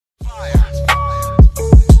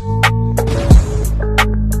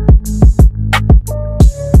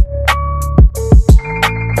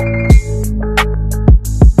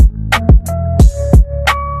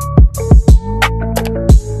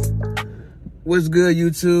What's good,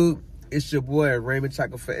 YouTube? It's your boy Raymond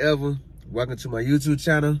Taco Forever. Welcome to my YouTube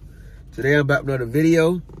channel. Today I'm back with another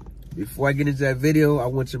video. Before I get into that video, I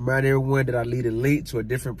want to remind everyone that I leave a link to a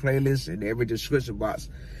different playlist in every description box.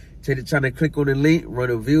 Take the time to click on the link, run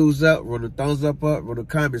the views up, run the thumbs up, run the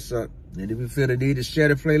comments up. And if you feel the need to share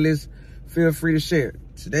the playlist, feel free to share it.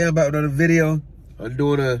 Today I'm back with another video. I'm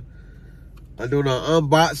doing an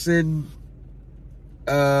unboxing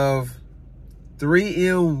of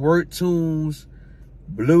 3M WorkTunes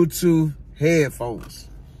Bluetooth headphones.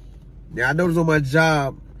 Now I noticed on my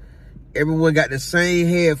job, everyone got the same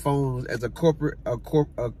headphones as a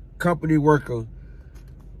company worker,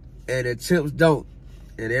 and the temps don't.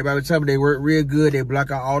 And everybody tell me they work real good. They block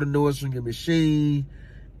out all the noise from your machine,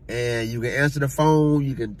 and you can answer the phone,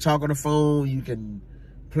 you can talk on the phone, you can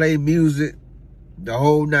play music, the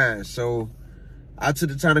whole nine. So I took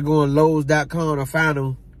the time to go on Lowe's.com and find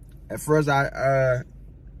them. At first, I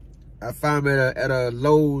found them at a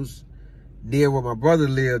Lowe's near where my brother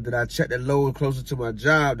lived. That I checked at Lowe's closer to my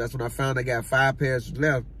job. That's when I found I got 5 pairs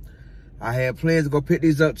left. I had plans to go pick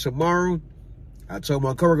these up tomorrow. I told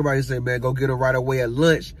my coworker about it. He said, man, go get them right away at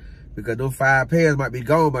lunch because those 5 pairs might be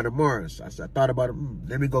gone by tomorrow. So I thought about it.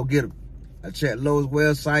 Let me go get them. I checked Lowe's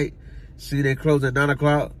website. See they close at 9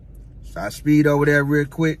 o'clock. So I speed over there real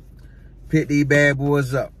quick. Pick these bad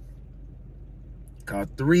boys up.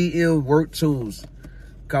 Called 3M WorkTunes.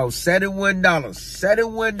 Cost $71.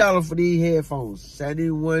 $71 for these headphones.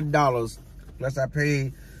 $71. Plus I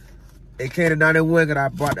paid, it came to $91 because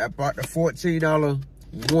I bought the $14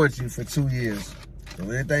 warranty for 2 years. So if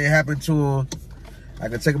anything happened to them, I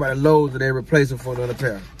can take them out of Lowe's and they replace them for another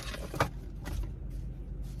pair.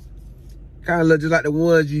 Kind of look just like the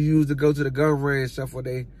ones you use to go to the gun range, stuff for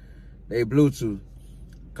they Bluetooth.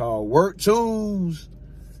 Called WorkTunes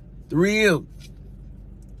 3M.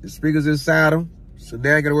 The speakers inside them. So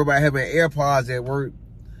now I gotta worry about having AirPods at work.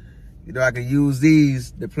 You know, I can use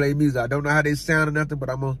these to play music. I don't know how they sound or nothing, but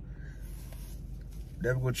I'm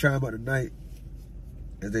never gonna try them out tonight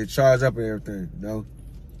as they charge up and everything, you know.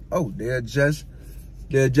 Oh, they adjust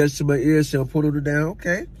to my ears, so I'll put them down,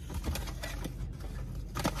 okay.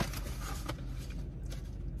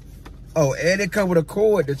 Oh, and it comes with a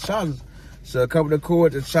cord that charges. So it comes with a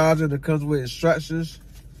cord to charge it. It comes with instructions.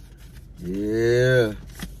 Yeah.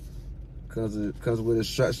 Comes with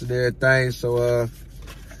instructions and everything. So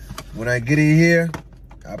when I get in here,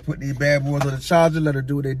 I put these bad boys on the charger, let them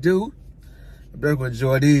do what they do. I'm definitely gonna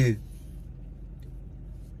enjoy these.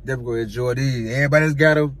 Definitely gonna enjoy these. Everybody's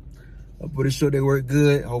got them. I'm pretty sure they work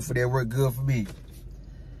good. Hopefully they work good for me.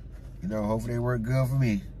 You know, hopefully they work good for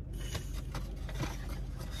me.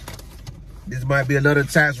 This might be another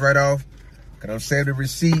tax write-off, because I'm saving the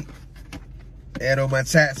receipt, add on my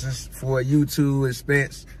taxes for a YouTube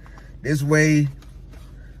expense. This way,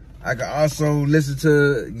 I can also listen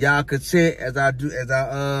to y'all content as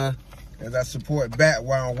I support back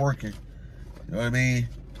while I'm working. You know what I mean?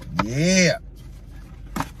 Yeah.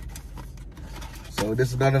 So this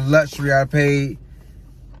is another luxury I paid.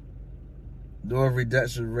 No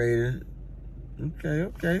reduction rating.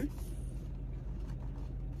 Okay.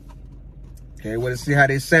 Okay, want to see how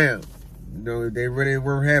they sound. You know, if they really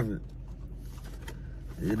worth having.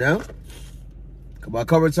 You know? Cause my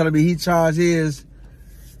coworker telling me he charged his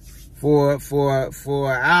for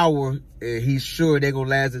an hour, and he's sure they're gonna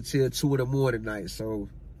last until 2 in the morning night. So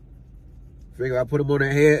figure if I put them on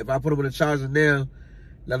the head, if I put them on the charger now,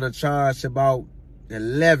 let them charge about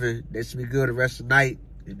 11, they should be good the rest of the night.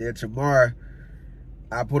 And then tomorrow,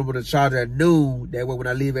 I put them on the charger at noon. That way when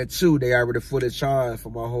I leave at 2, they already fully charged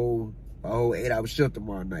for my whole 8-hour shift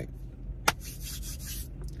tomorrow night.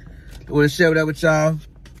 I want to share that with y'all.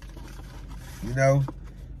 You know,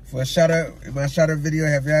 for a shout out, in my shout out video,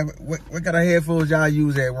 have y'all, what kind of headphones y'all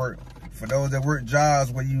use at work? For those that work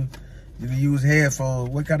jobs where you can use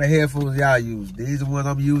headphones, what kind of headphones y'all use? These are the ones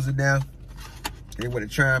I'm using now. They want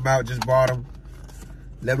to try them out, just bought them.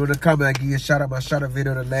 Let me know in the comment, I give you a shout out, my shout out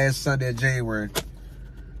video the last Sunday of January.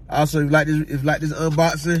 Also, if you like this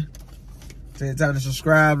unboxing, take the time to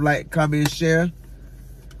subscribe, like, comment, and share.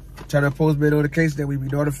 Turn on post notifications that we be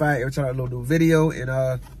notified every time I upload a new video. And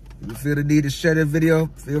if you feel the need to share this video,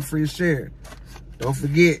 feel free to share it. Don't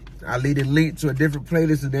forget, I leave a link to a different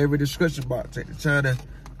playlist in every description box. Take the time to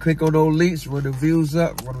click on those links, run the views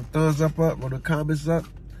up, run the thumbs up, run the comments up.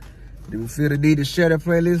 And if you feel the need to share the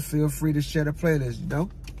playlist, feel free to share the playlist, you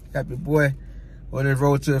know? Happy boy on this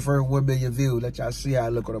road to the first 1 million views. Let y'all see how I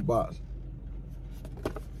look on the box.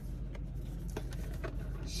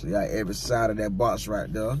 See how every side of that box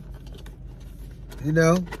right there. You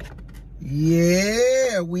know?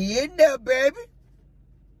 Yeah, we in there, baby.